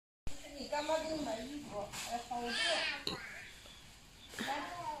干妈给你买衣服，哎，好多，来，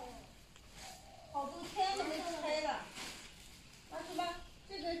好多天都没拆了。拿去吧，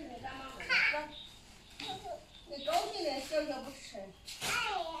这个是你干妈买的，来，你高兴点，笑笑不吃。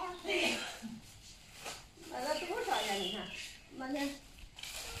哎呀，买了多少呀？你看，那天。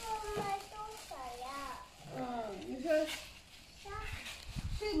买多少呀？你说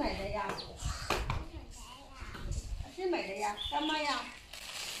谁买的呀？谁买的呀？干妈呀？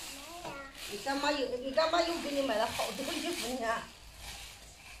你干妈又给你买了好多衣服，你看，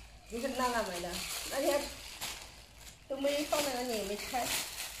你是娜娜买的，那天都没放那个里没拆。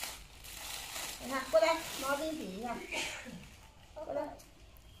你看，过来，妈给你比一下，过来，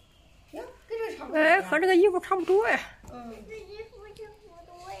行，跟这差不多。哎，和这个衣服差不多呀。这衣服差不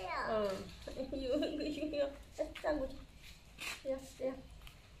多呀。有，哎，站过去，这样，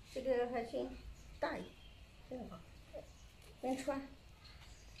这个还行，大一点，这样好，能穿。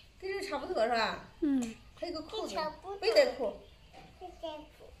跟这差不多是吧？还有个裤子，背带裤。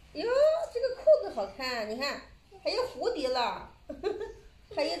哟，这个裤子好看，你看，还有蝴蝶了，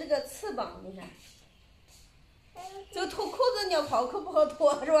还有这个翅膀，你看。这脱裤子你要跑可不好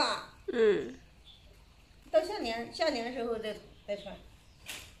脱是吧？到夏年的时候再穿。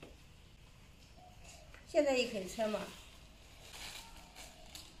现在也可以穿嘛。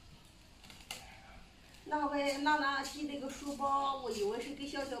那回娜娜寄那个书包，我以为是给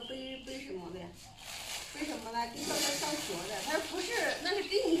笑笑背什么的，背什么呢？给笑笑上学的。他说不是，那是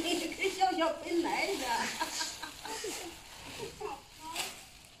给你给笑笑背来的。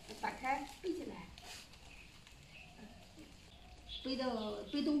打开，背起来，背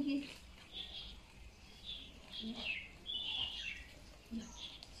东西。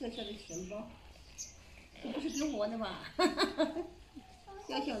笑笑的钱包，这不是给我的吧？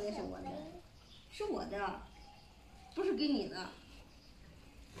笑笑的是我的。是我的，不是给你的。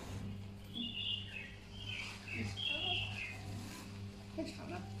太长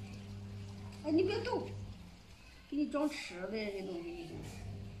了，哎，你别动，给你装吃的这东西。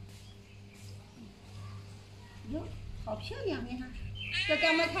哟，好漂亮，你看，叫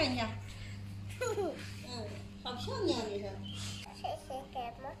干妈看一下。好漂亮，你说。谢谢干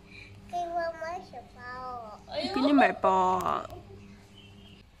妈，给我买小包。哎呦，给你买包啊。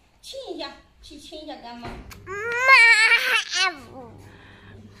亲一下。去亲一下干妈。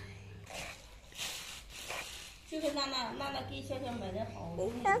就是娜娜给笑笑买的好多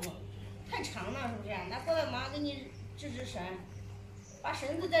衣服，太长了是不是？拿过来妈给你织绳，把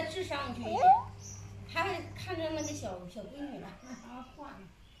绳子再织上去。他还看着那个小闺女了，啊换了。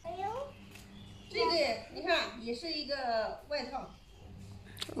哎呦，这个你看也是一个外套，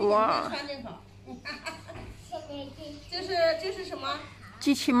哇，穿正好。这是什么？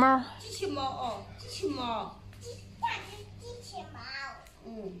机器猫。机器猫哦，机器猫。机器猫。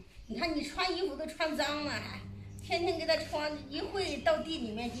你看你穿衣服都穿脏了，天天给它穿，一会到地里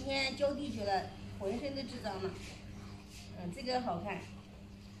面，今天浇地去了，浑身都织脏了。这个好看。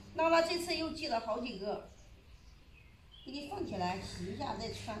娜娜这次又寄了好几个，给你放起来洗一下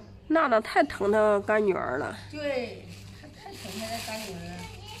再穿。娜娜太疼她干女儿了。对，她太疼她的干女儿了。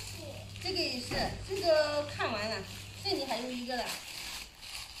这个也是，这个看完了，这里还有一个了。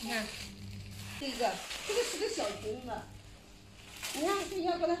你看，这个是个小裙子，你看，这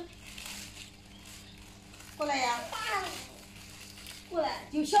要过来，过来呀，过来，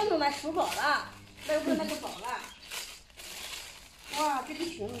就笑笑来数宝了，来问那个宝了。哇，这个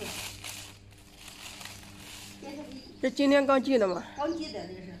裙子，这今天刚寄的吗？刚寄的，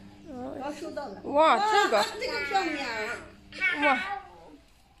这是，刚收到的。哇，这个漂亮，哇。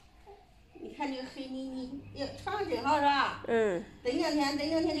你看这个黑你穿上挺好是吧？等两天就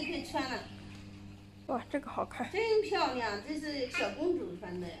可以穿了。哇，这个好看。真漂亮，这是小公主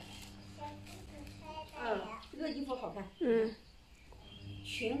穿的。这个衣服好看。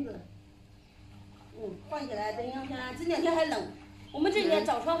裙子。换起来，等两天，这两天还冷，我们这边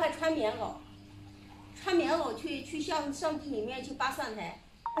早上还穿棉袄，去上地里面去扒蒜苔，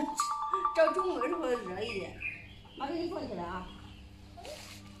到中午的时候热一点。妈给你放起来啊。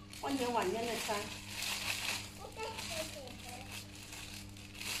换成晚间再穿。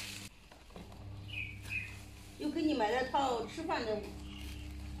又给你买了套吃饭的，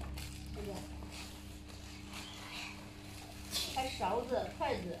这个，还勺子、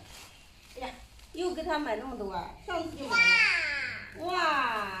筷子。哎呀，又给他买那么多啊！上次就买了。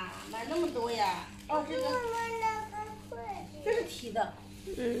哇，买那么多呀！哦，这个，这是提的。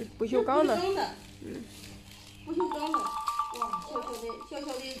不锈钢的。不锈钢的。哇，笑笑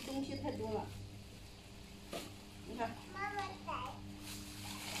的东西太多了。你看，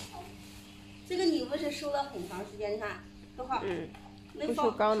这个礼物是收了很长时间，你看多好，能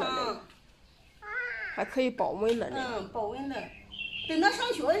放汤，还可以保温了呢。嗯，保温的。等他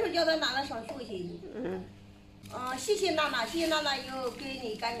上学的时候，叫他拿来上学去。谢谢娜娜，谢谢娜娜又给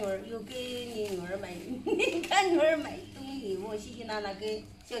你干女儿，又给你女儿买，干女儿买东西礼物。谢谢娜娜给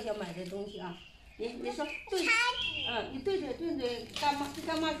笑笑买的东西啊。你说对，你对着干妈，跟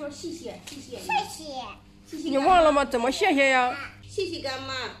干妈说谢谢，谢谢。谢谢。谢谢。你忘了吗？怎么谢谢呀？谢谢干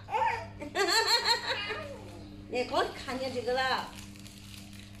妈。你刚看见这个了。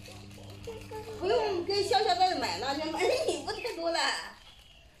不用给笑笑再买了，这买的礼物太多了。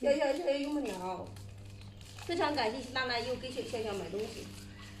笑笑用不了。非常感谢娜娜又给笑笑买东西。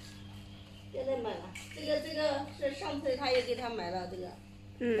现在买了，这个是上次他也给他买了这个，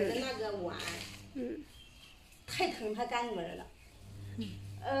买的那个碗。太疼他干女儿了。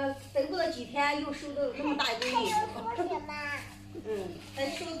等不了几天又收到那么大一堆礼物。还说什么？还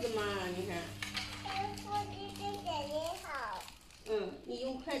收子嘛，你看。你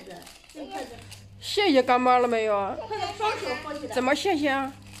用筷子，用筷子。谢谢干妈了没有啊？快点双手合起来。怎么谢谢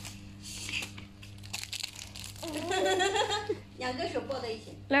啊？两个手抱在一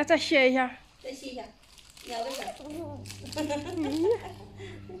起。来，再谢一下。再谢一下，两个手。